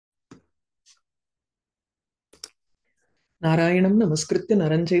नारायणं नमस्कृत्य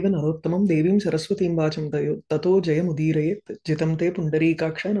नरं चैव नरोत्तमं देवीं सरस्वतीं वाचं ततो जयमुदीरयेत् जितं ते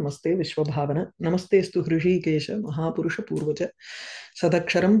पुण्डरीकाक्ष नमस्ते विश्वभावन नमस्तेऽस्तु हृषीकेश महापुरुषपूर्वज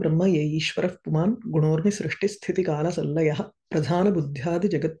सदक्षरं ब्रह्म य ईश्वरः पुमान् गुणोर्मि सृष्टिस्थितिकालसल्लयः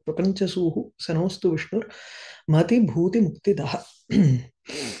प्रधानबुद्ध्यादिजगत्प्रपञ्चसूः सनोऽस्तु विष्णुर्मतिभूतिमुक्तिदः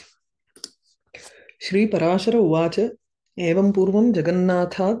श्रीपराशर उवाच एवं पूर्वं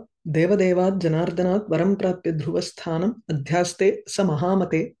जगन्नाथात् देवदेवात् जनार्दनात् वरं प्राप्य ध्रुवस्थानम् अध्यास्ते स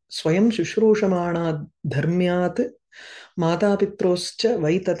महामते स्वयं शुश्रूषमाणात् धर्म्यात् मातापित्रोश्च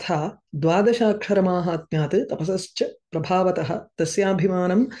वै तथा द्वादशाक्षरमाहात्म्यात् तपसश्च प्रभावतः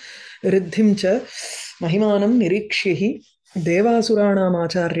तस्याभिमानं रिद्धिं च महिमानं निरीक्ष्य हि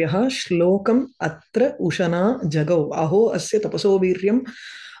देवासुराणामाचार्यः श्लोकम् अत्र उशना जगौ अहो अस्य तपसो वीर्यम्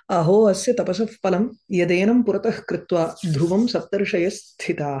अहो अस्य तपसः फलं यदेनं पुरतः कृत्वा ध्रुवं सप्तर्षयः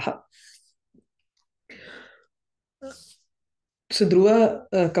स्थिताः. So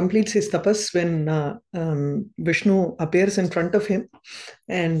Dhruva completes his tapas when Vishnu appears in front of him,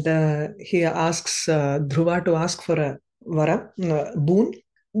 and he asks Dhruva to ask for a vara, boon.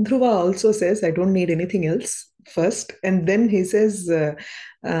 Dhruva also says, I don't need anything else first. And then he says, Mad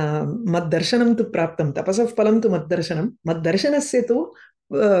darshanam tu praptam, tapasav phalam tu mad darshanam, mad darshanasya tu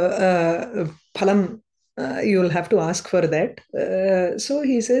phalam. You'll have to ask for that. So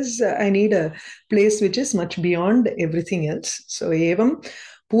he says, I need a place which is much beyond everything else. So, evam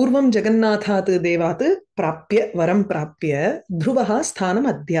purvam jagannathat devat prapya varam prapya dhruvaha sthanam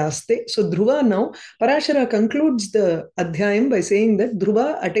adhyaste. So, Dhruva now, Parāśara concludes the Adhyayam by saying that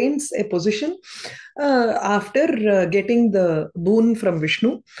Dhruva attains a position after getting the boon from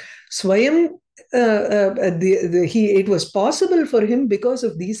Vishnu. Swayam it was possible for him because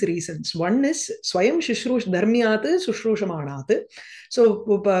of these reasons. One is Swayam Shushrush Dharmyat Shushrushamaanat. So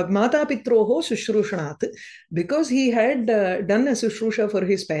Mata Pitroho Shushrushanaat, because he had done a Shushrushha for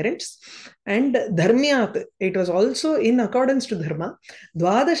his parents, and Dharmyat, it was also in accordance to Dharma.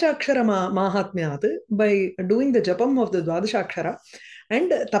 Dvadashakshara Mahatmyat, by doing the Japam of the Dvadashakshara, and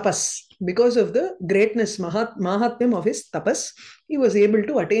tapas, because of the greatness, mahatmyam of his tapas, he was able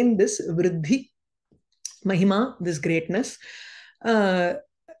to attain this vriddhi, mahima, this greatness. Ushanaha,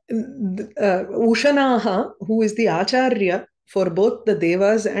 who is the acharya for both the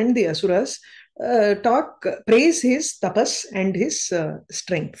devas and the asuras, praise his tapas and his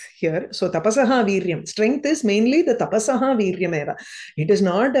strength here. So tapasaha viryam. Strength is mainly the tapasaha viryam eva. It is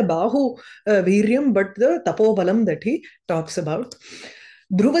not a bahu viryam, but the tapobalam that he talks about.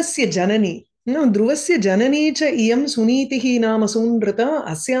 Dhruvasya janani. No, Dhruvasya janani cha iyam sunitihi nama sunrita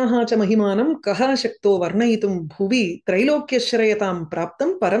asyaha cha mahimanam kaha shakto varnayitum bhuvi trailokya shrayatam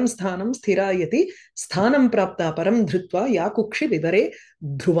praptam param sthanam sthirayati sthanam prapta param dhrutva yakukshi vidare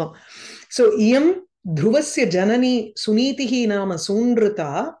dhruvam. So, iyam Dhruvasya janani sunitihi nama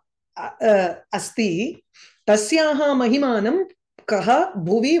sunrita asti tasyaha mahimanam kaha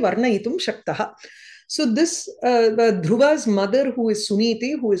bhuvi varnayitum shaktaha. So this Dhruva's mother, who is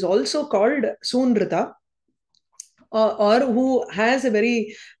Suniti, who is also called Sunrita, or who has a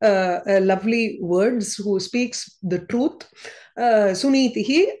very lovely words, who speaks the truth,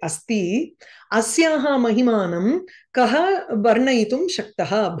 Sunitihi asti asyaha mahimanam kaha varnayitum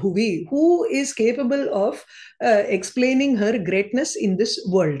shaktaha bhuvi, who is capable of explaining her greatness in this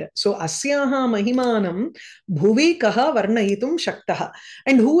world. So asyaha mahimanam bhuvi kaha varnayitum shaktaha.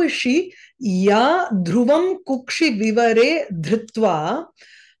 And who is she? Ya dhruvam kukshi vivare dhritva,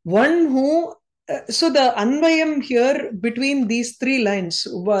 one who so the anvayam here between these three lines,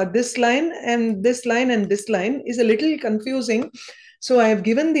 this line and this line and this line, is a little confusing. So I have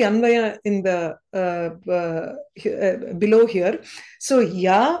given the anvaya in the below here. So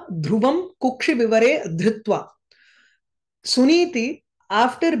ya dhruvam kukshi vivare dhritva. Suniti,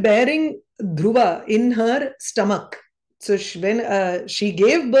 after bearing Dhruva in her stomach, so when she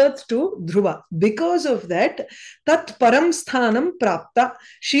gave birth to Dhruva, because of that, tat param sthanam prapta,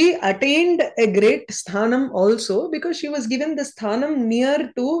 she attained a great sthanam also, because she was given the sthanam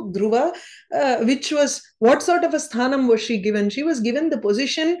near to Dhruva, which was, what sort of a sthanam was she given? She was given the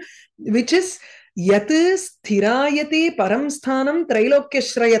position which is yat sthirayati param sthanam trailokya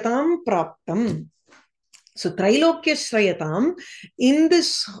shrayatam praptam. So Trailokya Shrayatam, in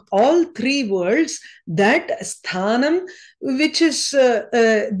this all three worlds, that sthanam, which is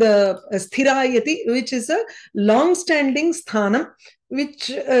the sthirayati, which is a long-standing sthanam, which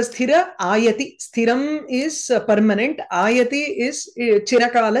sthira ayati. Sthiram is permanent, ayati is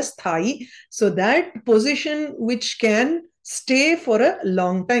chirakala sthai. So that position which can stay for a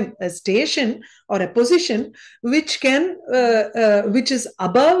long time, a station or a position which can which is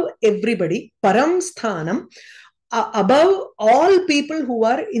above everybody, param sthanam, above all people who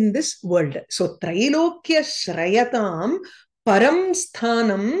are in this world. So Trailokya Shrayatam Param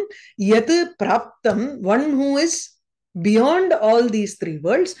Sthanam Yat Praptam, one who is beyond all these three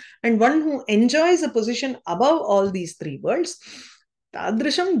worlds and one who enjoys a position above all these three worlds.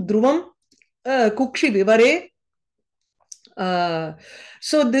 Tadrisham Dhruvam Kukshi Vivare.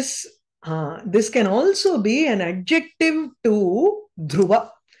 So this can also be an adjective to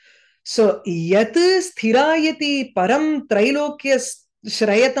Dhruva. So yat sthirayati param trailokya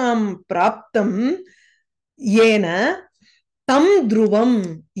shrayatam praptam yena tam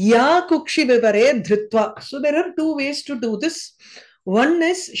dhruvam ya kukshi vivare dhritva. So there are two ways to do this. One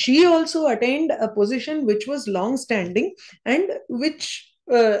is she also attained a position which was long standing and which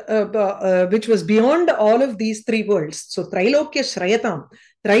was beyond all of these three worlds. So trailokya shrayatam,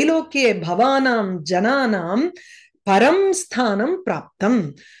 trailokya bhavanam jananam param sthanam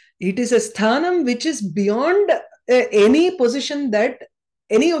praptam. It is a sthanam which is beyond any position that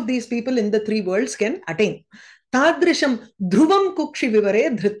any of these people in the three worlds can attain. Tadrisham dhruvam kukshi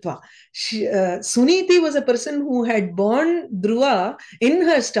vivare dhritva. Suniti was a person who had born Dhruva in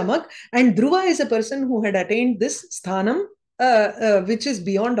her stomach, and Dhruva is a person who had attained this sthanam, which is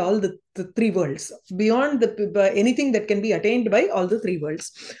beyond all the three worlds, beyond anything that can be attained by all the three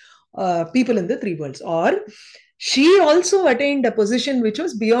worlds, people in the three worlds. Or she also attained a position which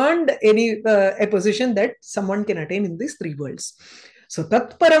was beyond any a position that someone can attain in these three worlds. So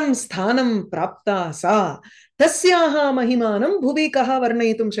tatparam sthanam prapta sa tasyaha mahimanam bhuvi kaha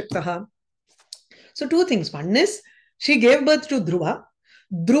varnayitum shaktaha. So two things. One is she gave birth to Dhruva.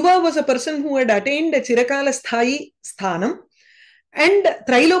 Dhruva was a person who had attained a chirakala sthai sthanam and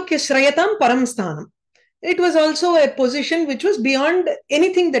trailokya shrayatam param sthanam. It was also a position which was beyond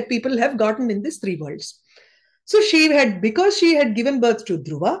anything that people have gotten in these three worlds. So because she had given birth to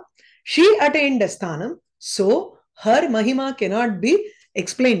Dhruva, she attained a sthanam. So her mahima cannot be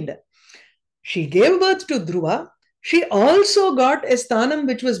explained. She gave birth to Dhruva. She also got a sthanam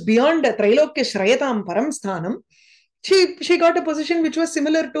which was beyond a trailokya shrayatam param sthanam. She got a position which was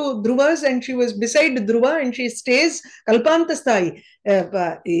similar to Dhruva's, and she was beside Dhruva, and she stays kalpanta sthai.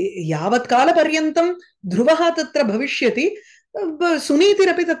 Yavat kala paryantam Dhruvaha tatra bhavishyati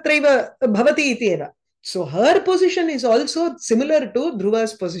sunitirapi tatraiva bhavati ityeva. So her position is also similar to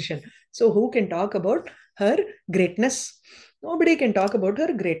Dhruva's position. So who can talk about her greatness? Nobody can talk about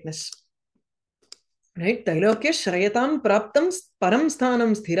her greatness. Right? Trailokya shrayatam praptam param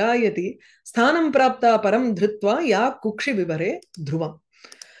sthanam sthirayati sthanam prapta param dhritva ya kukshi vivare dhruvam.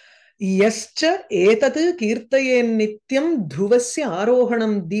 Yascha etat kirtayen nityam dhruvasya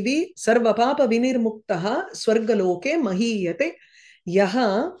arohanam divi sarvapapa vinirmuktaha swargaloke mahiyate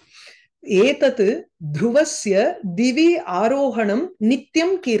yaha etat dhruvasya divi arohanam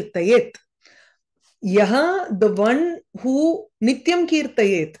nityam kirtayet. Yaha, the one who nityam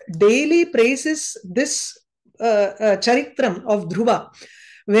kirtayet, daily praises this charitram of Dhruva,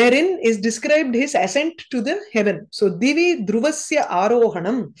 wherein is described his ascent to the heaven. So divi dhruvasya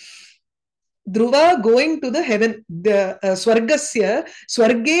arohanam, Dhruva going to the heaven, the swargasya,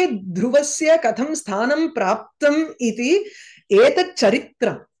 swarge dhruvasya katham sthanam praptam iti etat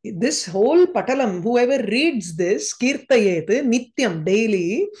charitram. This whole patalam, whoever reads this, kirtayet, nityam,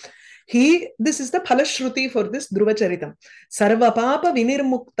 daily, this is the phalashruti for this Dhruva Charitam. Sarva papa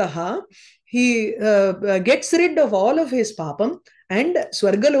vinirmuktaha, he gets rid of all of his papam, and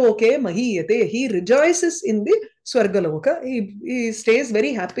swargaloke mahiyate, he rejoices in the swargaloka, he stays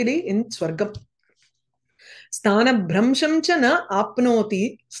very happily in swargam. Sthana bhramsham cha na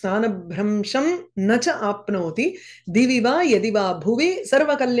apnoti, sthana bhramsham na cha apnoti, diviva yadiva bhuvi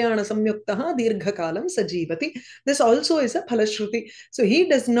sarva kalyana samyuktaha dirghakalam sajivati. This also is a phalashruti. So he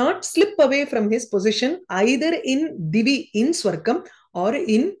does not slip away from his position either in divi, in swargam, or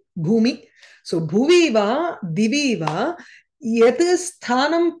in bhumi. So bhuvi va, divi va, yat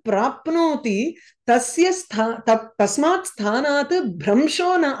sthanam prapnoti, tasya tasmat sthanat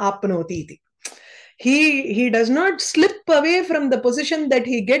bhramsho na apnoti iti. He does not slip away from the position that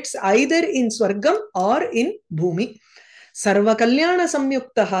he gets either in Swargam or in Bhumi. Sarva Kalyana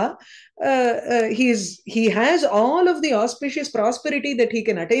Samyuktaha, he has all of the auspicious prosperity that he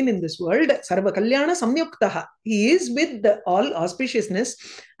can attain in this world. Sarva Kalyana Samyuktaha, he is with all auspiciousness,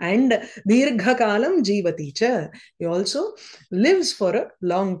 and Dirghakalam Jivaticha, he also lives for a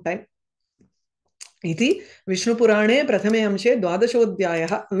long time. Iti Vishnupurane Prathame Amshe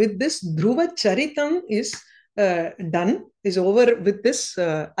Dwadashodhyaya. With this, Dhruva Charitam is done, is over with this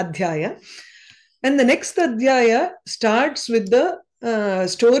Adhyaya. And the next Adhyaya starts with the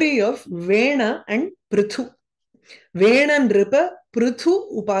story of Vena and Prithu. Vena Nripa,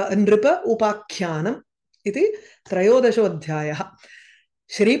 Prithu Nripa Upakhyanam. Iti Trayodashodhyayah.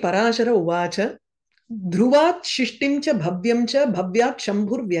 Shri Parāśara uvacha Dhruvat shishtim cha bhavyam cha bhavyat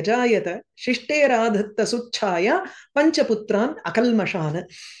shambhur vyajayata shishterādhatta suchchaya panchaputran akalmashana.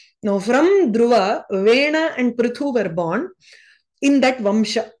 Now from Dhruva, Vena and Prithu were born in that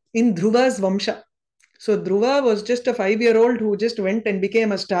Vamsha, in Dhruva's Vamsha. So Dhruva was just a 5-year-old who just went and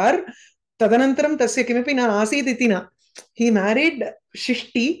became a star. Tadanantaram tasya kimapi na asiditina. He married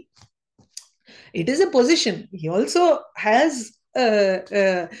Shishti. It is a position. He also has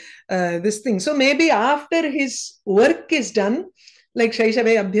this thing. So maybe after his work is done, like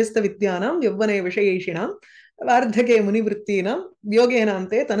Shaishave Abhyasta Vidyanam, Yavvane Vishayeshinam, Vardhake Munivrittinam,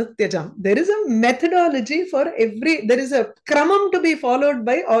 Yogenante Tanutyajam. There is a methodology for every, there is a kramam to be followed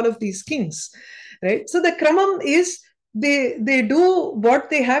by all of these kings, right? So the kramam is they do what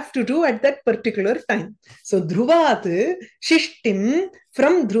they have to do at that particular time. So Dhruvat, Shishtim,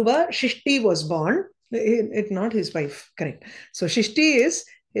 from Dhruva, Shishti was born. It not his wife, correct. So Shishti is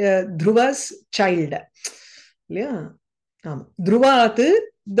Dhruva's child. Yeah. Dhruvat,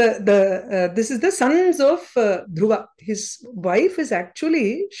 this is the sons of Dhruva. His wife is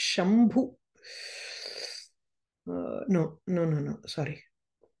actually Shambhu. No, sorry.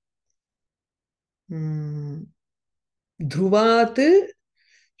 Dhruvat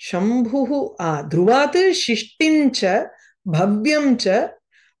Shambhu, Dhruvat Shishtincha Bhavyamcha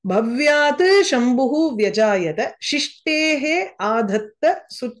Bhavyat Shambhu Vyajayata Shishtehe Adhatta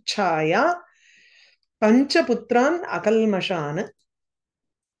Suchchaya Panchaputran Akalmashan.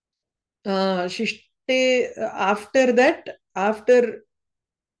 Shishte, after that,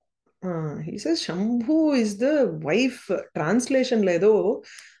 he says Shambhu is the wife. Translation ledo,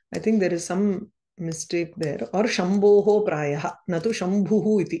 I think there is some mistake there. Or Shambhoho Prayaha, natu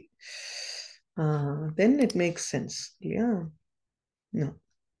Shambhuhu iti. Then it makes sense. Yeah.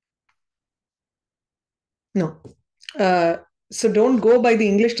 No. So don't go by the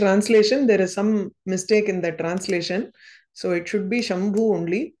English translation. There is some mistake in the translation. So it should be Shambhu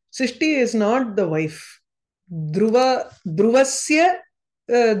only. Sishti is not the wife. Dhruvasya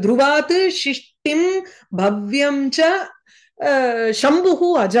Dhruvat Shishtim Bhavyam cha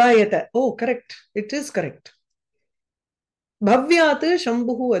Shambhuhu Ajayata. Oh, correct. It is correct. Bhavyat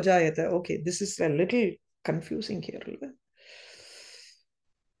Shambhuhu Ajayata. Okay, this is a little confusing here.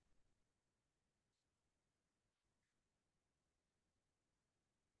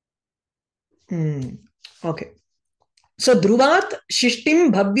 Okay. So Dhruvat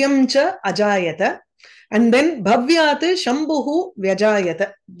Shishtim Bhavyam cha Ajayata, and then Bhavyat Shambhuhu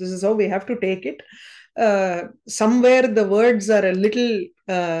Vyajayata. This is how we have to take it. Somewhere the words are a little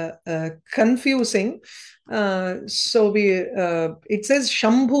confusing. So it says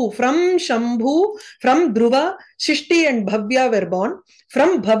Shambhu, from Dhruva, Shishti and Bhavya were born.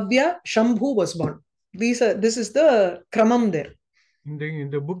 From Bhavya, Shambhu was born. This is the kramam there. In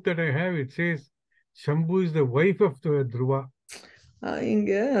the book that I have, it says Shambhu is the wife of the Dhruva.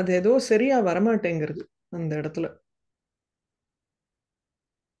 இங்க அது ஏதோ சரியா வரமாட்டேங்கிறது அந்த இடத்துல.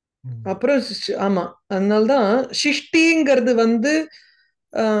 அப்புறம் ஆமா, அதனால்தான் சிஷ்டிங்கிறது வந்து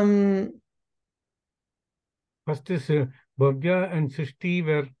first is Bhavya and Shishti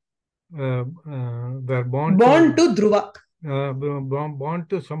were born to Dhruva. Born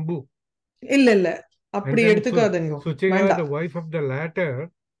to Shambhu. இல்ல அப்படி எடுத்துக்காதீங்க. Suchaya, the wife of the latter,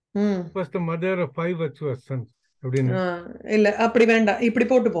 was the mother of 5 virtuous sons. இல்ல அப்படி வேண்டாம், இப்படி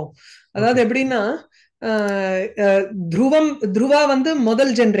போட்டுப்போம். அதாவது எப்படின்னா Dhruva வந்து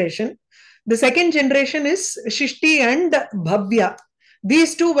முதல் generation. The second generation is Shishti and Bhavya.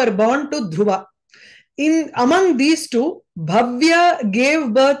 These two were born to Dhruva. Among these two, Bhavya gave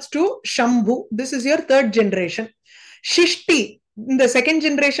birth to Shambhu. This is your third generation. Shishti, in the second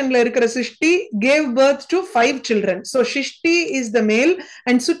generation la irukra Shishti, gave birth to 5 children. So Shishti is the male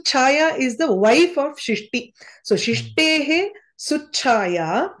and Suchchaya is the wife of Shishti. So Shishtehe Suchchaya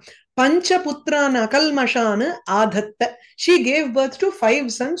Panchaputran Akalmashan Adhatta. She gave birth to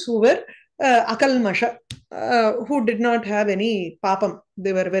 5 sons who were Akalmasha, who did not have any papam.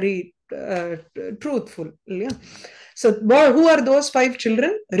 They were very truthful. Yeah. So who are those 5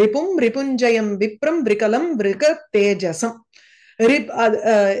 children? Ripum, Ripunjayam, Vipram, Vrikalam, Vrikatejasam.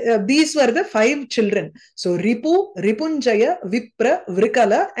 These were the 5 children. So Ripu, Ripunjaya, Vipra,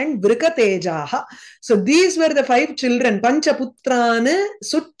 Vrikala and Vrikatejaha. So these were the 5 children. Panchaputran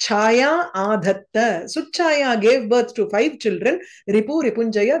Suchchaya Adhatta. Suchchaya gave birth to 5 children. Ripu,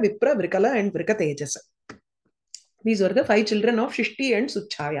 Ripunjaya, Vipra, Vrikala and Vrikatejasa. These were the 5 children of Shishti and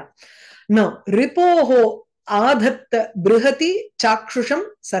Suchchaya. Now Ripoho Adhatta Brihati Chakshusham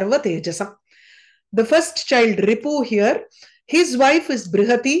Sarvatejasam. The first child Ripu here, his wife is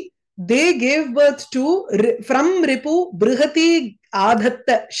Brihati. they gave birth to, from Ripu Brihati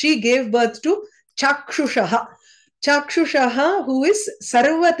Adhatta, she gave birth to Chakshushaha. Chakshushaha, who is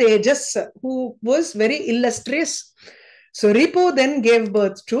Sarva Tejas, who was very illustrious. So Ripu then gave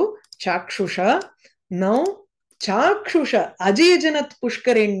birth to Chakshusha. Now Chakshusha Ajijanat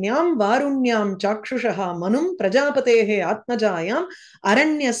Pushkarinyam Varunyam Chakshushaha Manum Prajapatehe Atmajayam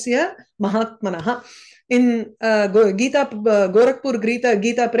Aranyasya Mahatmanaha. In Gita, Gorakhpur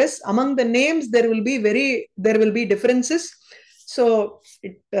Gita Press, among the names there will be differences. So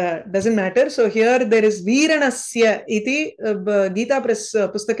it doesn't matter. So here there is Viranasya iti Gita Press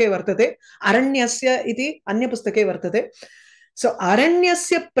pustake vartate, Aranyasya iti anya pustake vartate. So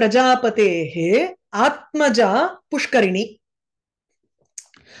Aranyasya Prajapatehe Atmaja Pushkarini.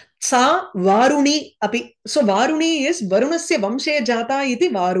 Sa Varuni api. So Varuni is Varunasya Vamshe Jata iti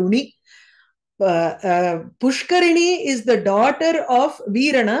Varuni. Pushkarini is the daughter of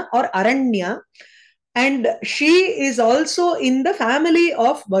Virana or Aranya, and she is also in the family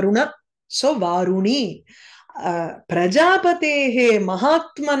of Varuna. So Varuni. Prajapatehe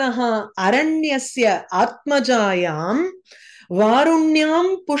Mahatmanaha Aranyasya Atmajayam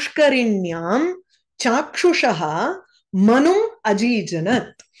Varunyam Pushkarinyam Chakshushaha Manum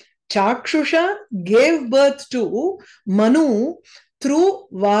Ajijanat. Chakshusha gave birth to Manu through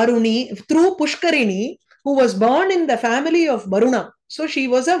Varuni, through Pushkarini, who was born in the family of Varuna. So she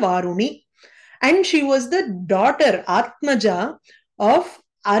was a Varuni. And she was the daughter, Atmaja, of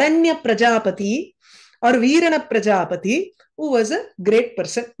Aranya Prajapati or Virana Prajapati, who was a great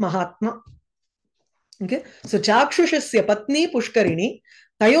person, Mahatma. Okay. So Chakshushasya Patni Pushkarini,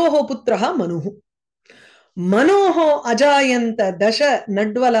 Tayoho Putraha Manuhu. Manoho Ajayanta Dasha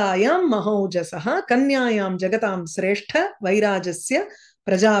Nadvalayam Mahaujasaha Kanyayam Jagatam Sreshtha Vairajasya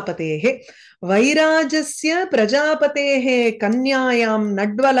Prajapatehe. Vairajasya Prajapatehe Kanyayam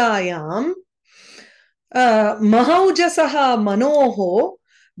Nadvalayam Mahaujasaha Manoho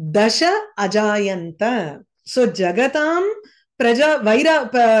Dasha Ajayanta. So Jagatam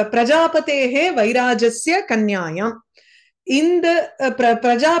Prajapatehe Vairajasya Kanyayam. In the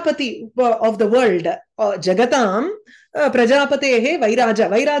Prajapati of the world, Jagatam, Prajapatehe Vairaja.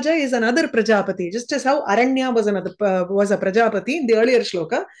 Vairaja is another Prajapati, just as how Aranya was a Prajapati in the earlier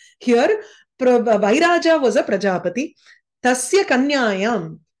shloka. Here, Vairaja was a Prajapati. Tasya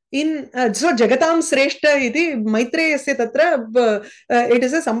Kanyayam. So Jagatam Sreshta iti Maitreyasya tatra, it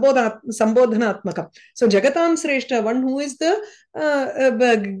is a Sambodhanatmaka. So Jagatam Sreshta, one who is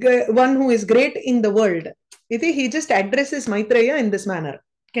one who is great in the world. He just addresses Maitreya in this manner.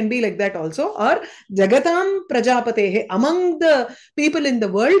 Can be like that also. Or Jagatam Prajapatehe. Among the people in the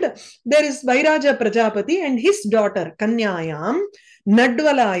world, there is Vairaja Prajapati and his daughter Kanyayam,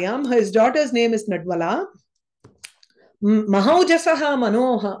 Nadvalayam. His daughter's name is Nadvala. Mahaujasaha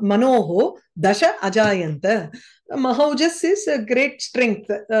Manoho Dasha Ajayanta. Mahaujas is a great strength.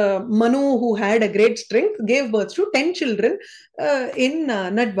 Manu, who had a great strength, gave birth to 10 children in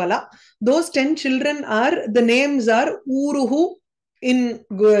Nadvala. Those 10 children the names are Uruhu. In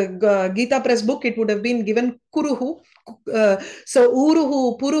Gita Press book, it would have been given Kuruhu. So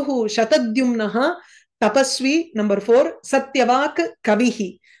Uruhu, Puruhu, Shatadyumnaha, Tapasvi, number 4, Satyavak,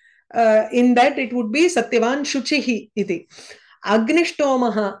 Kavihi. In that it would be Satyavan Shuchihi iti.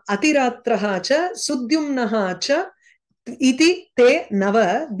 Agnishtomaha Atiratraha cha Sudyumnaha cha iti te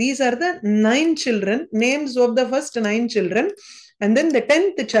nava. These are the 9 children, names of the first 9 children. And then the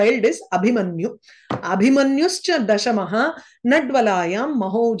 10th child is Abhimanyu. Abhimanyuscha Dashamaha Nadvalayam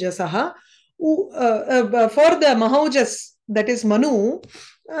Mahaujasaha. For the Mahaujas, that is Manu,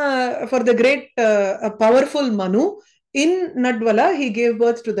 for the great powerful Manu, in Nadvala, he gave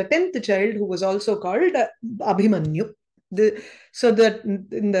birth to the 10th child, who was also called Abhimanyu.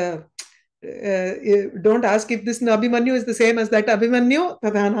 Don't ask if this Abhimanyu is the same as that Abhimanyu.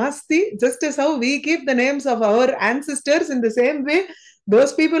 Tadhanasti. Just as how we keep the names of our ancestors, in the same way,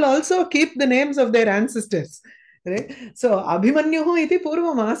 those people also keep the names of their ancestors. Right? So Abhimanyu iti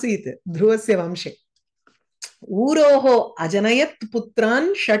purvam asit Dhruvasya Vamshe. Uroho Ajanayat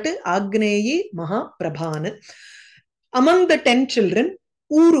Putran Shat Agneyi Mahaprabhan. Among the 10 children,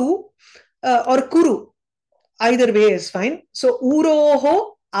 Uru or Kuru, either way is fine. So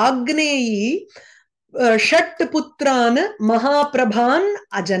Uroho Agneyi Shat Putran Mahaprabhan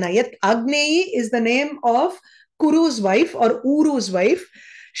Ajanayat. Agneyi is the name of Kuru's wife or Uru's wife.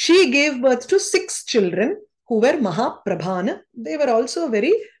 She gave birth to 6 children who were Mahaprabhan. They were also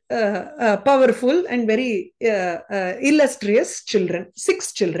very powerful and very illustrious children.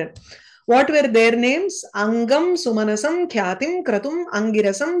 6 children. What were their names? Angam, Sumanasam, Khyatim, Kratum,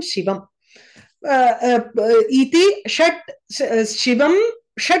 Angirasam, Shivam. Iti Shat Shivam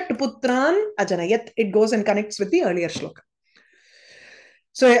Shat Putran Ajanayat. It goes and connects with the earlier shloka.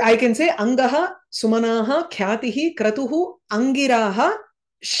 So I can say Angaha, Sumanaha, Khyatihi, Kratuhu, Angiraha,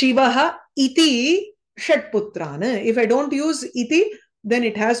 Shivaha, Iti, Shatputrana. If I don't use Iti, then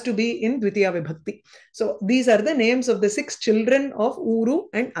it has to be in Dvitiya Vibhakti. So these are the names of the 6 children of Uru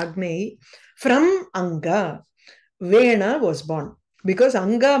and Agneyi. From Anga, Vena was born. Because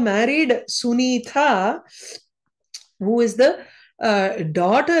Anga married Sunitha, who is the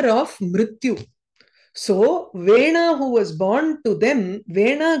daughter of Mrityu. So Vena, who was born to them,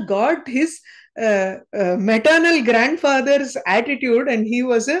 Vena got his maternal grandfather's attitude, and he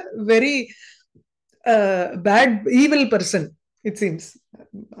was a very bad, evil person, it seems.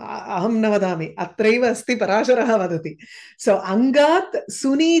 Aham navadami, atraiva asti parasharaha vadati. So Angat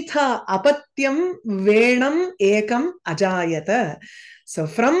Sunitha apatyam Venam ekam ajayata. So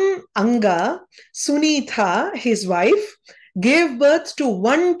from Anga, Sunitha, his wife, gave birth to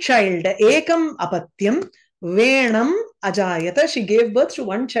one child, Ekam Apatyam, Venam Ajayata. She gave birth to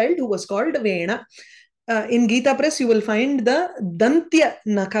one child who was called Vena. In Gita Press, you will find the Dantya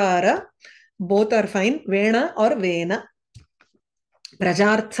Nakara. Both are fine, Vena or Vena.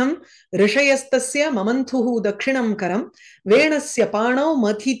 Prajartham Rishayastasya Mamanthuhu Dakshinam Karam Venasya Panau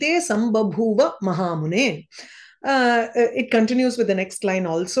Mathite Sambabhuva Mahamune. It continues with the next line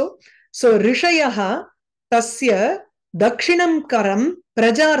also. So Rishayaha Tasya Dakshinam Karam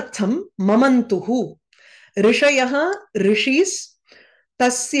Prajartham Mamantuhu. Rishayaha, rishis,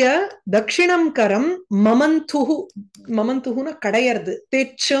 Tasya Dakshinam Karam Mamantuhu. Mamantuhu na kadayardu.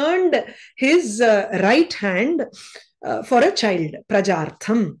 They churned his right hand for a child.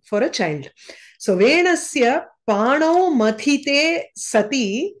 Prajartham, for a child. So Venasya Panau Mathite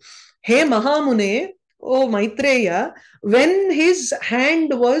Sati, He Mahamune, O Maitreya, when his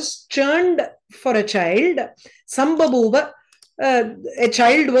hand was churned for a child, Sambabhuva, a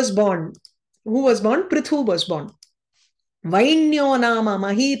child was born. Who was born? Prithu was born. Vainyo nama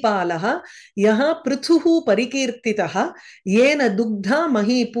mahipalaha yaha prithuhu parikirtitaha yena dugdha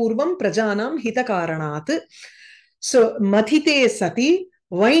mahipurvam prajanam hitakaranat. So mathite sati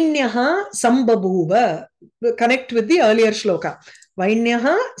vainyaha sambabhuva. Connect with the earlier shloka.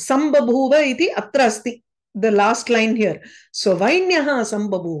 Vainyaha sambabhuva iti atra asti. The last line here. So vainyaha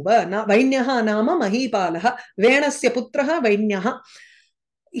sambabhuva. Vainyaha nama mahipalaha. Venasya putraha vainyaha.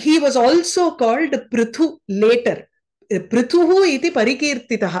 He was also called Prithu later. Prithuhu iti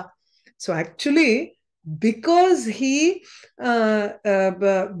parikirtitaha. So actually, because he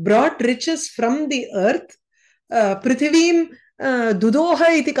brought riches from the earth, Prithivim dudoha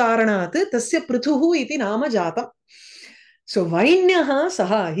iti karanat, tasya Prithuhu iti nama jatam. So Vainyaha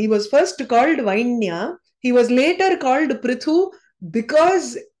saha, he was first called Vainya. He was later called Prithu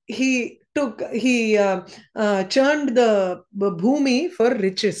because he churned the bhumi for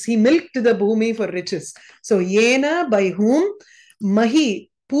riches. He milked the bhumi for riches. So yena, by whom, mahi,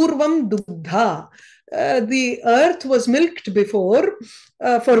 purvam dugdha. The earth was milked before.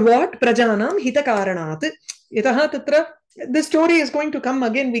 For what? Prajanam hitakaranat. Yataha tatra. The story is going to come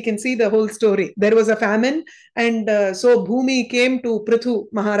again. We can see the whole story. There was a famine, and so Bhumi came to Prithu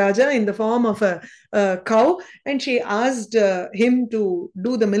Maharaja in the form of a cow, and she asked him to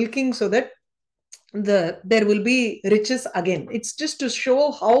do the milking so that there will be riches again. It's just to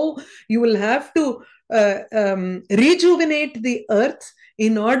show how you will have to rejuvenate the earth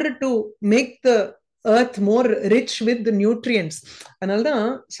in order to make the earth more rich with the nutrients.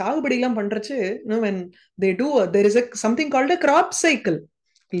 Analda saagubadilam pandrache, when they do, there is something called a crop cycle.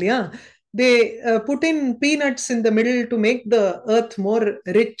 Yeah, they put in peanuts in the middle to make the earth more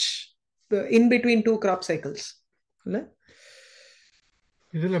rich in between two crop cycles. Idhula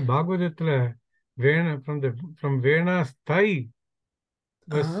Bhagavatathula Vena, from Vena's thigh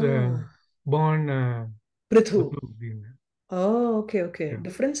was born Prithu. Oh, okay. Yeah.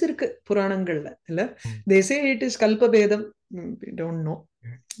 Difference irukku Puranangalla, illa? They say it is Kalpabedam. We don't know.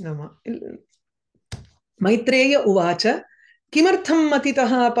 Yeah. Maitreya uvacha kimartham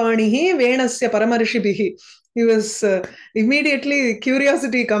matitaha panihi venasya paramarishibihi. He was immediately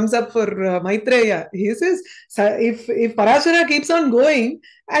curiosity comes up for Maitreya. He says, if Parāśara keeps on going,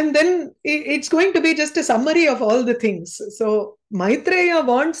 and then it's going to be just a summary of all the things. So Maitreya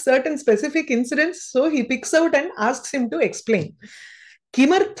wants certain specific incidents, so he picks out and asks him to explain.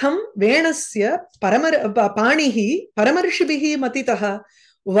 Kimartham venasya panihi paramarishibihi matitaha.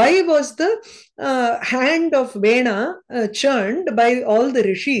 Why was the hand of Vena churned by all the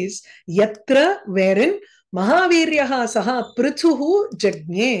rishis? Yatra, wherein Mahaviryaha saha Prithuhu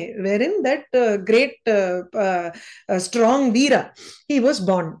jagne, wherein that great strong Veera, he was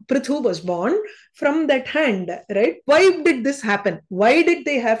born. Prithu was born from that hand, right? Why did this happen? Why did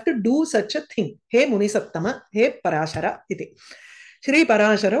they have to do such a thing? He Munisattama, he Parāśara iti. Shri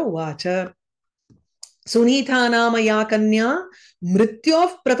Parāśara uvacha. Sunitha nama ya kanya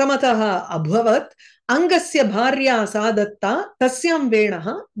mrityof pratamataha abhavat angasya bharya sadatta tasyam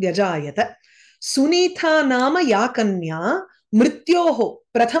venaha vyajayata. Sunitha nama ya kanya mrityoho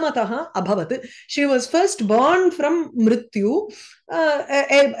prathamataha abhavat. She was first born from Mrityu.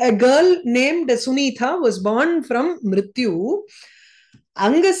 A girl named Sunitha was born from Mrityu.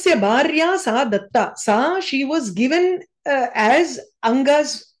 Angasya bharya sadatta. She was given as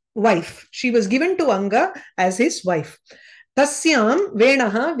Anga's wife. She was given to Anga as his wife. Tasyam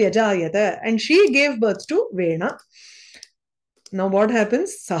Venaha Vyajayata. And she gave birth to Vena. Now what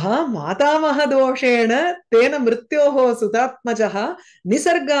happens? Saha Matamaha Doshena Tena Mrityoho Sutatmajaha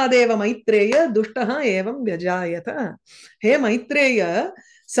Nisargadeva Maitreya Dushtaha Evam Vyajayata. He Maitreya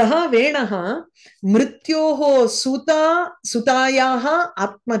Saha Venaha Mrityoho Sutayaha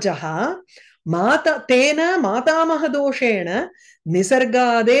Atmajaha Mata Tena Matamaha Doshena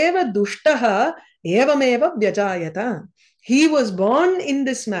Nisargadeva Dushtaha Evameva Vyajayata. He was born in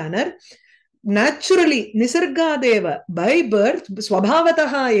this manner. Naturally, Nisargadeva, by birth,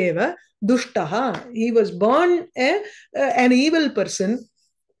 Swabhavataha eva Dushtaha. He was born an evil person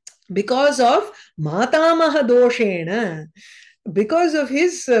because of Matamaha Doshena. Because of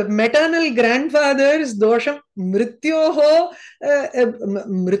his maternal grandfather's dosham, Mrityoho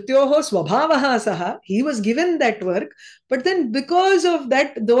Swabhavaha Saha, he was given that work. But then because of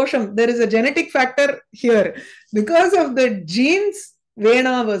that dosham, there is a genetic factor here. Because of the genes,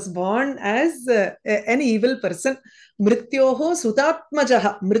 Vena was born as an evil person. Mrityoho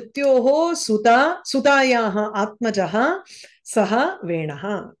Sutatmajaha, Mrityoho Sutayaha Atmajaha Saha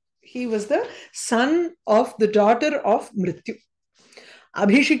Venaha. He was the son of the daughter of Mrityu.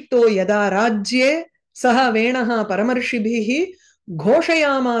 Abhishikto yada rajye saha venaha paramarshibihi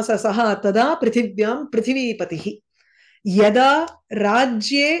ghoshayamasa saha tada prithivyam prithivipatihi. Yada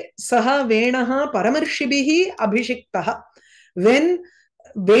rajye saha venaha paramarshibihi abhishiktaha. When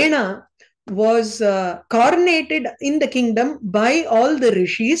Vena was coronated in the kingdom by all the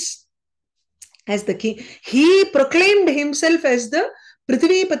rishis as the king, he proclaimed himself as the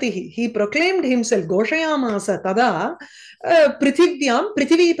Prithivipatihi. He proclaimed himself, Goshayamasa Tada Prithivyam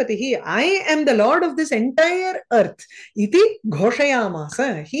Prithivipatihi. I am the Lord of this entire earth. Iti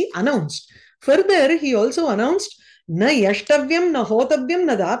Goshayamasa. He announced. Further, he also announced, Na yashtavyam, na hotavyam,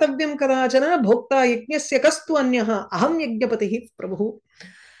 na datavyam kadachana bhokta yajnasya kastu anyaha aham yajnapatihi prabhu.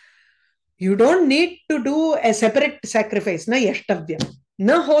 You don't need to do a separate sacrifice. Na yashtavyam.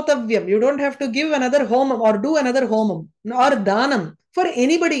 Na hotavyam. You don't have to give another homam or do another homam or danam for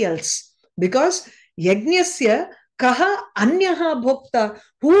anybody else. Because yajnasya kaha anyaha bhokta.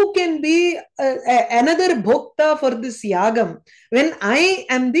 Who can be another bhokta for this yagam when I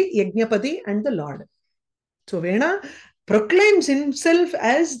am the yajnapati and the Lord? So Vena proclaims himself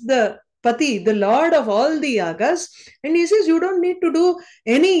as the Pati, the Lord of all the yagas, and he says you don't need to do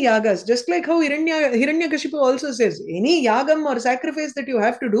any yagas. Just like how Hiranyakashipu also says, any yagam or sacrifice that you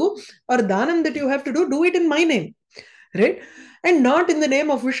have to do or dhanam that you have to do it in my name, right? And not in the name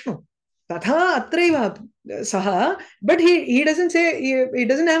of Vishnu. Tatha atraiva saha, but he doesn't say, he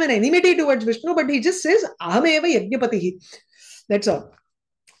doesn't have an enmity towards Vishnu, but he just says ahameva yajnapatihi. That's all.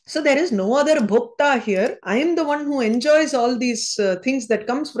 So there is no other bhokta here. I am the one who enjoys all these things that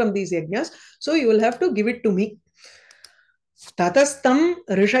comes from these yajnas. So you will have to give it to me. Tatastam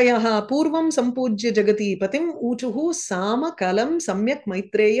rishayaha purvam sampujya jagati patim uchuhu sama kalam samyak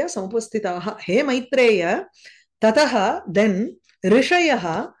maitreya sampastitaha. He Maitreya, tataha, then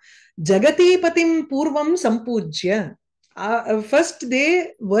rishayaha jagati patim purvam sampujya. First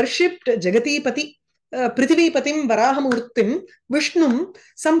they worshipped Jagati Pati. Prithvipatim Varahamurtim Vishnum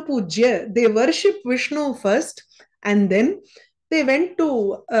Sampujya. They worship Vishnu first and then they went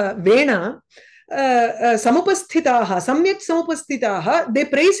to Vena Samupasthitaha, Samyak Samupasthitaha. They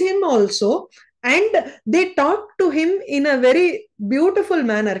praise him also and they talk to him in a very beautiful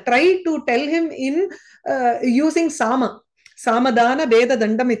manner. Try to tell him in using Sama. Samadana Veda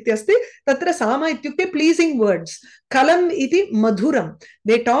Dandam Ityasti, Tatra Sama Ityukte, pleasing words. Kalam iti madhuram.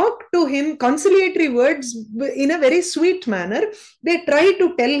 They talk to him conciliatory words in a very sweet manner. They try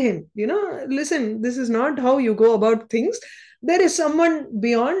to tell him, listen, this is not how you go about things. There is someone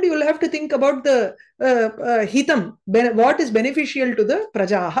beyond. You will have to think about the hitam, what is beneficial to the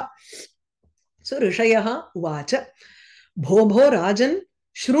prajaha. So Rishayaha uvacha. Bho rajan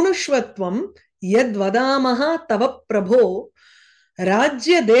shrunushvatvam yad vadamaha tava prabho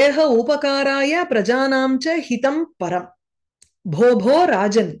Rajya deha upakaraya prajanam cha hitam param. Bho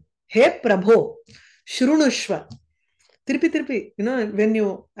rajan. He Prabho, Shrunushva. Tirpi, when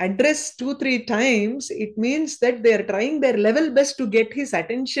you address 2-3 times, it means that they are trying their level best to get his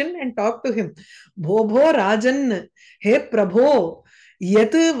attention and talk to him. Bho Rajan, He Prabho,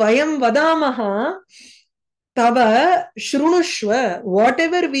 Yat Vayam Vadamaha, Tava Shrunushva,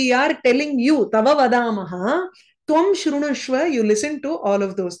 whatever we are telling you, Tava Vadamaha, Tvam Shrunushva, you listen to all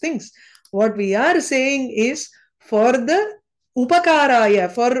of those things. What we are saying is for the Upakaraya,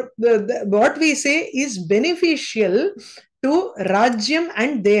 for what we say is beneficial to Rajyam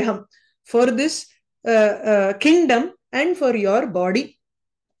and Deham, for this kingdom and for your body,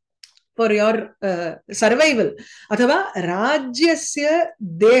 for your survival. Athava Rajyasya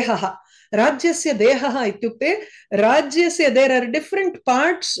Dehaha. Rajyasya Dehaha ityukte, Rajyasya, there are different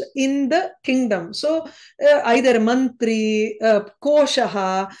parts in the kingdom. So either Mantri,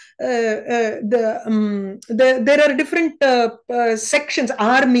 Koshaha, there are different sections,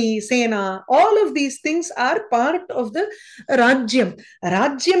 army, Sena, all of these things are part of the Rajyam.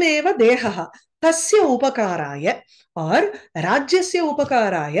 Rajyameva Dehaha, Tasya Upakaraya, or Rajyasya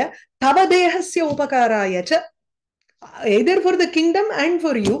Upakaraya, Tava Dehasya Upakaraya cha, either for the kingdom and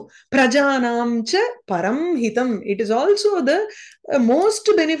for you, prajanam cha param hitam. It is also the most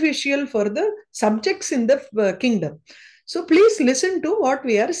beneficial for the subjects in the kingdom. So please listen to what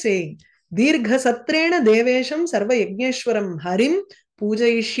we are saying. Dirgha satrena devesham sarva yajneshwaram harim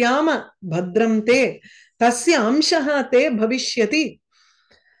pujayishyama bhadram te tasya amshaha te bhavishyati.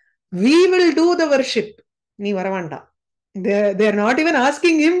 We will do the worship. Ni varavanda. They are not even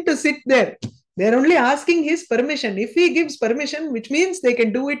asking him to sit there. They are only asking his permission. If he gives permission, which means they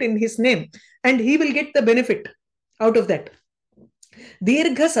can do it in his name, and he will get the benefit out of that.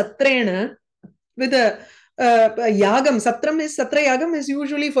 Dirgha satrena, with a yagam, satra yagam is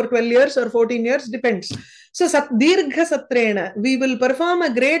usually for 12 years or 14 years, depends. So dirgha satrena, we will perform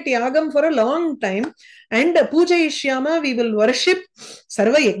a great yagam for a long time, and pujayishyama, we will worship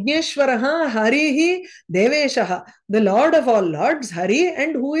sarva yajneshwaraha harihi deveshaha, the Lord of all lords, Hari,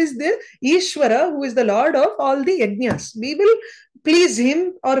 and who is the Ishwara, who is the Lord of all the yajnas. We will please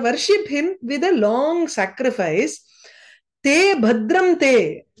him or worship him with a long sacrifice. Te bhadram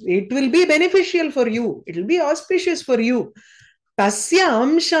te, it will be beneficial for you, it will be auspicious for you. Tasya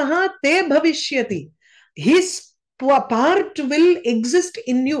amshaha te bhavishyati, his part will exist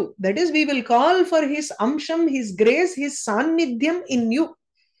in you. That is, we will call for his amsham, his grace, his sannidhyam in you.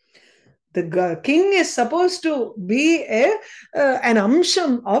 The king is supposed to be an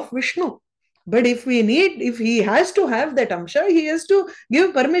amsham of Vishnu. But if he has to have that amsha, he has to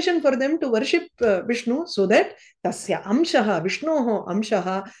give permission for them to worship Vishnu, so that tasya amshaha, Vishnoho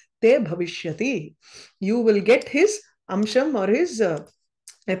amshaha te bhavishyati. You will get his amsham or his a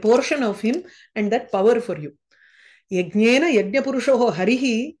portion of him and that power for you. Yajnena yajnapurushoho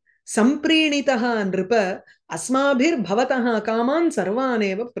harihi samprinitaha nripa asmabhir bhavataha kaman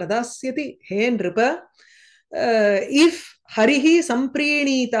sarvaneva pradasyati. He nripa, if harihi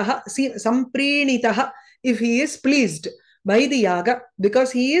samprinitaha, if he is pleased by the yaga,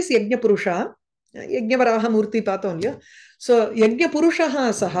 because he is yajnapurusha, yajnavaraha murti patonlya. So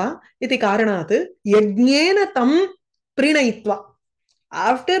yajnapurushaha saha iti karanat yajnena tam prinayitva.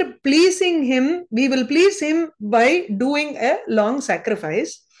 After pleasing him, we will please him by doing a long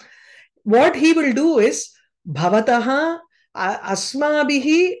sacrifice. What he will do is bhavataha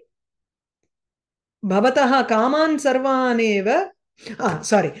asmabihi bhavataha kaman sarvaneva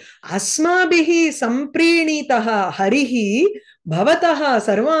asmabihi samprinitaha harihi bhavataha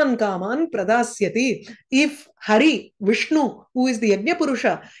sarvan kaman pradasyati. If Hari, Vishnu, who is the Yajna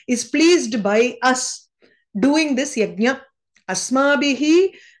Purusha, is pleased by us doing this yajna,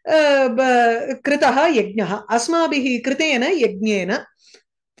 asmabihi kritaha yajnaha, asmabihi kritena yajnena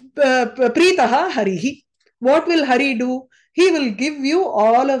pritaha harihi. What will Hari do? He will give you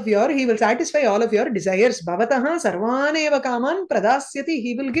he will satisfy all of your desires. Bhavataha sarvaneva kaman pradasyati,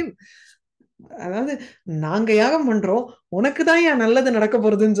 he will give. அதாவது நாங்க யாகம் பண்றோம், உனக்கு தான் ஏன் நல்லது நடக்க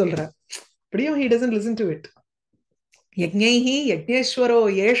போறதுன்னு சொல்ற. அப்படியும் he doesn't listen to it. यज्ञैहि यज्ञेश्वरो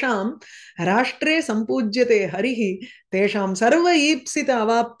येषां राष्ट्रे संपूज्यते हरिहि तेषां सर्व ईप्सित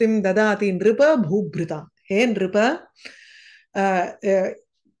अवाप्तिं ददाति नृप भूभृता. हे नृप,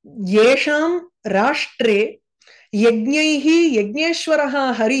 येषां राष्ट्रे यज्ञैहि यज्ञेश्वरः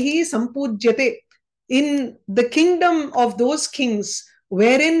हरिहि संपूज्यते. In the kingdom of those kings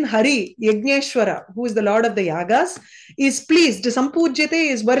wherein Hari, Yajneshwara, who is the Lord of the Yagas, is pleased, sampujyate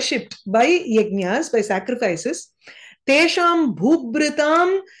is worshipped by yajnas, by sacrifices. Tesham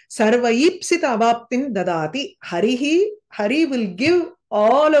bhubhritam sarvaipsita avaptim dadati. Hari will give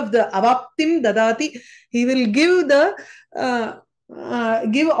all of the avaptim dadati. He will give the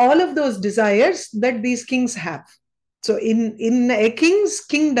give all of those desires that these kings have. So in a king's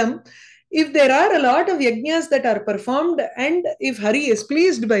kingdom, if there are a lot of yajnas that are performed and if Hari is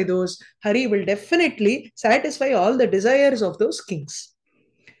pleased by those, Hari will definitely satisfy all the desires of those kings.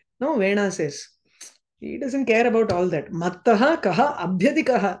 No, Vena says, he doesn't care about all that. Mattaha kaha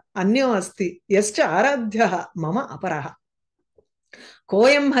abhyadikaha anyo asti yascha aradhyaha mama aparaha.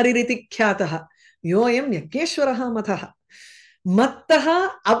 Koyam haririti khyataha yoyam yajneshwaraha mataha. Mattaha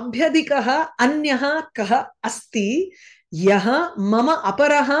abhyadikaha anyaha kaha asti yaha mama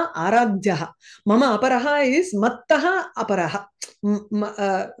aparaha aradhyaha. Mama aparaha is mattaha aparaha.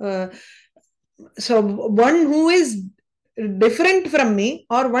 So one who is different from me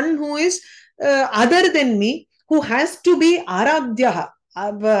or one who is other than me, who has to be aradhyaha.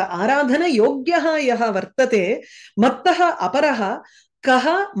 आराधन योग्यः यः वर्तते मत्तः अपरः कः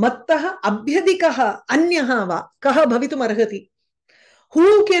मत्तः अभ्यधिकः अन्यः वा कः भवितुम् अर्हति.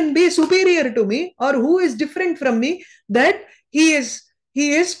 Who can be superior to me or who is different from me, that he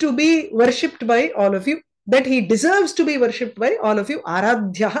is to be worshipped by all of you, that he deserves to be worshipped by all of you.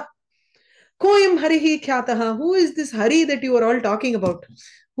 Aradhyah. Koyam harihi khyataha. Who is this Hari that you are all talking about,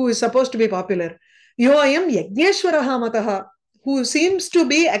 who is supposed to be popular? Yoyam yajneshwaraha mataha, who seems to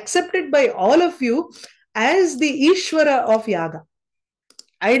be accepted by all of you as the Ishvara of Yaga.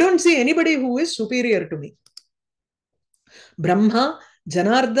 I don't see anybody who is superior to me. Brahma,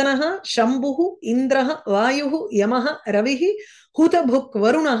 Janardanaha, Shambhuhu, Indraha, Vayuhu, Yamaha, Ravihi, Hutabhuk,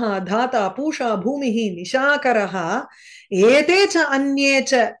 Varunaha, Dhata, Pusha, Bhumihi, Nishakaraha, Etecha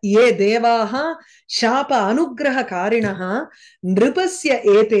Anyecha Ye Devaha, Shapa Anugraha Karinaha, Nripasya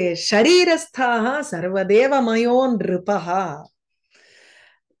Ete, Sharirasthaha, Sarvadeva Mayon Nripaha.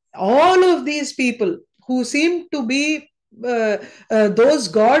 All of these people who seem to be those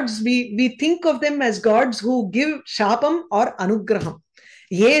gods, we think of them as gods who give shapam or anugraham.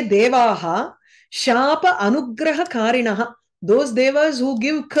 Ye devaha shapa anugraha karinaha. Those devas who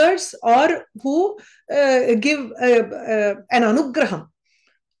give curse or who give an anugraham.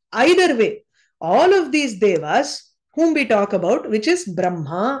 Either way, all of these devas whom we talk about, which is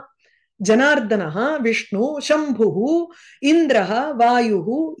Brahma, Janardanaha, Vishnu, Shambhuhu, Indraha,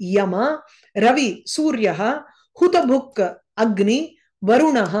 Vayuhu, Yama, Ravi, Suryaha, Hutabhuk, Agni,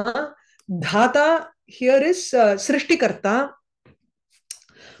 Varunaha, Dhata, here is Srishtikarta,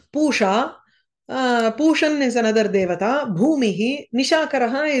 Pusha, Pushan is another devata, Bhumihi,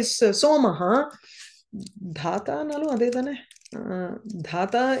 Nishakaraha is Somaha, Dhata, nalu adedane.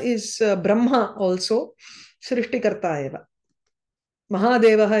 Dhata is Brahma also, Srishtikarta eva.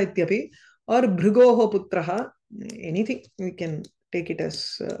 Mahadevaha ityapi or Bhrigoho putraha, anything we can take it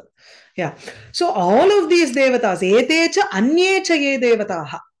as yeah. So all of these devatas, etecha anyecha ye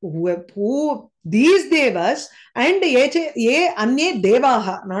devataha, who these devas and ye anye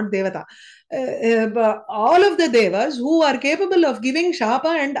devaha, not devata, all of the devas who are capable of giving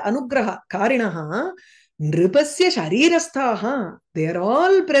shapa and anugraha karinaha, nripasya sharirasthaha, they are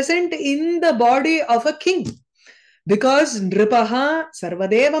all present in the body of a king. Because Nripaha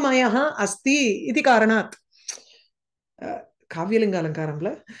Sarvadeva Mayaha Asti iti karanat. Kavyalinga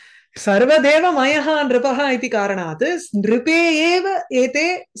alankaramla. Sarvadeva Mayaha Nripaha iti karanat. Nripe eva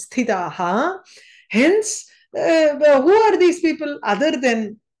ete sthitaha. Hence, who are these people other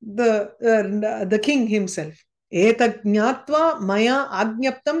than the king himself? Eta jnatva maya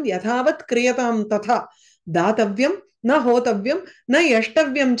agnyaptam yathavat kriyatam tatha. Datavyam na hotavyam na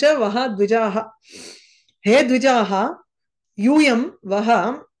yashtavyam cha vaha dvijaha. He dvijaha, yuyam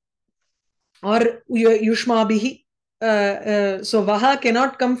vaha, or yushmabihi. So vaha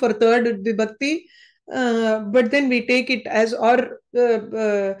cannot come for third vibhakti, but then we take it as or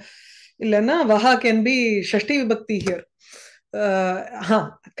illana vaha can be shashti vibhakti here.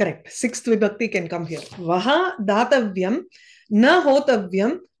 Correct. Sixth vibhakti can come here. Vaha datavyam na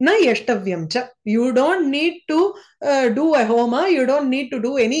hotavyam na yashtavyam cha. You don't need to do a homa, you don't need to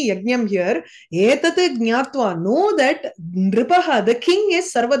do any yajnam here. Etat jnatva, know that Nripaha, the king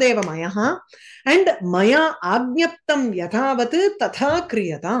is Sarvadeva Mayaha, and Maya agnyaptam yathavat tatha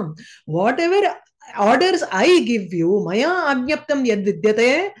kriyatam. Whatever orders I give you, Maya agnyaptam yad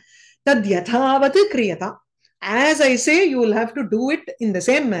vidyate tad yathavat kriyata. As I say, you will have to do it in the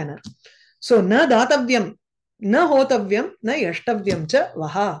same manner. So na datavyam, na hotavyam, na yashtavyam cha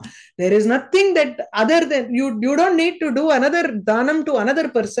vaha. There is nothing that other than you don't need to do another danam to another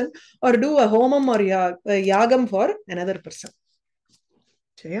person or do a homam or yagam for another person.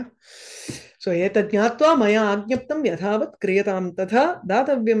 So etat jnatva maya agnyaptam yathavat kriyatam tatha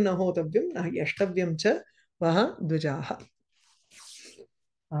datavyam na hotavyam na yashtavyam cha vaha dvijaha.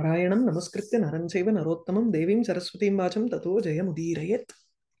 नारायणं नमस्कृत्य नरं चैव नरोत्तमं देवीं सरस्वतीं वाचं ततो जयमुदीरयेत्.